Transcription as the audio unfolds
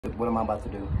What am I about to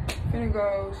do? I'm gonna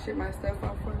go ship my stuff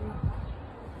off for you.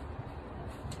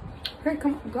 Hey,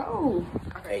 come on, go.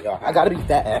 Hey, y'all, I gotta be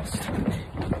fast.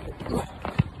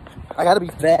 I gotta be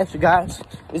fast, you guys.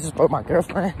 This is for my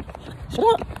girlfriend.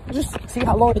 Shut up. Just see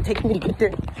how long it takes me to get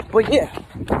there. But yeah,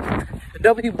 the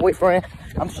W boyfriend.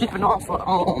 I'm shipping off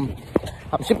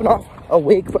a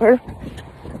wig for her.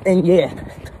 And yeah.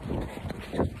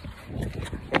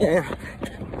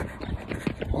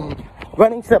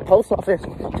 Running to the post office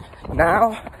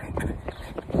now.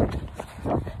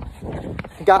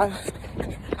 Guys,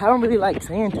 I don't really like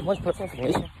saying too much personal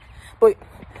information, but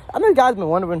I know you guys been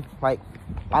wondering like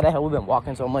why the hell we've been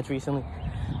walking so much recently,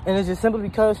 and it's just simply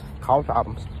because car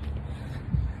problems.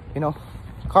 You know,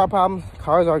 car problems.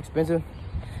 Cars are expensive,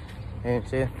 and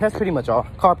shit, that's pretty much all.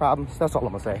 Car problems. That's all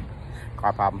I'm gonna say.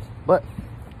 Car problems. But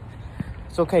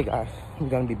it's okay, guys. We're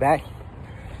gonna be back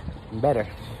better,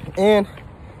 and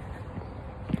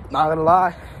not gonna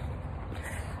lie,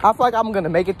 I feel like I'm gonna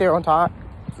make it there on time,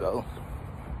 so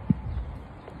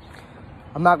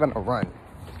I'm not gonna run.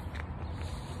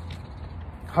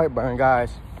 Heartburn,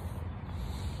 guys.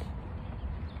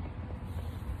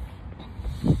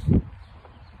 If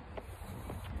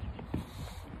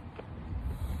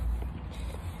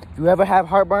you ever have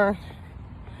heartburn,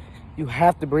 you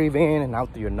have to breathe in and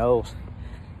out through your nose,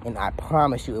 and I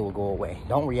promise you it will go away.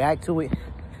 Don't react to it.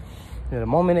 The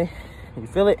moment you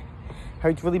feel it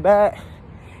hurts really bad,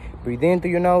 breathe in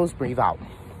through your nose, breathe out.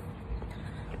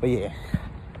 But yeah,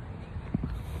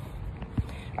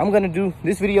 I'm gonna do,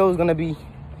 this video is gonna be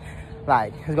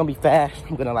like, it's gonna be fast.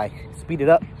 I'm gonna like speed it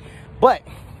up, but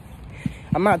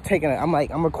I'm not taking it,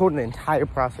 I'm recording the entire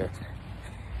process. You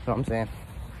know what I'm saying?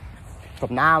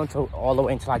 From now until all the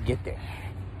way until I get there.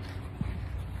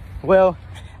 Well,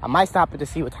 I might stop it to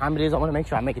see what time it is. I want to make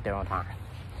sure I make it there on time.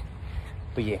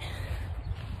 But yeah.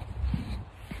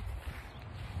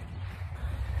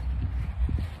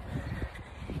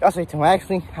 Y'all say to me,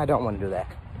 actually, I don't want to do that.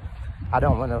 I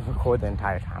don't want to record the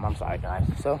entire time. I'm sorry, guys.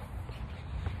 So,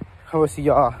 I will see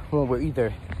y'all when we're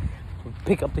either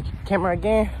pick up the camera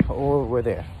again or we're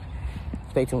there.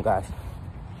 Stay tuned, guys.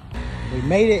 We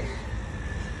made it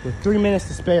with 3 minutes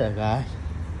to spare, guys.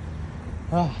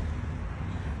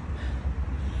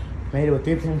 Made it with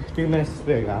 3 minutes to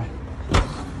spare, guys.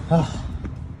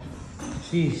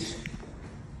 Jeez.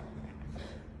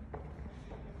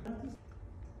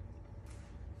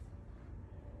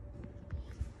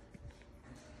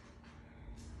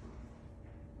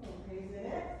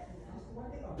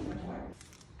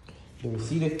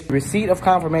 The receipt of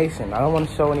confirmation. I don't want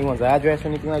to show anyone's address or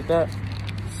anything like that,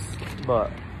 but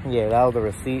yeah, that was the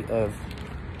receipt of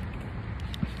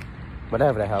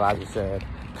whatever the hell I just said.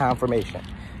 Confirmation.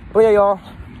 But yeah, y'all,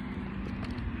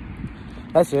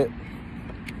 that's it.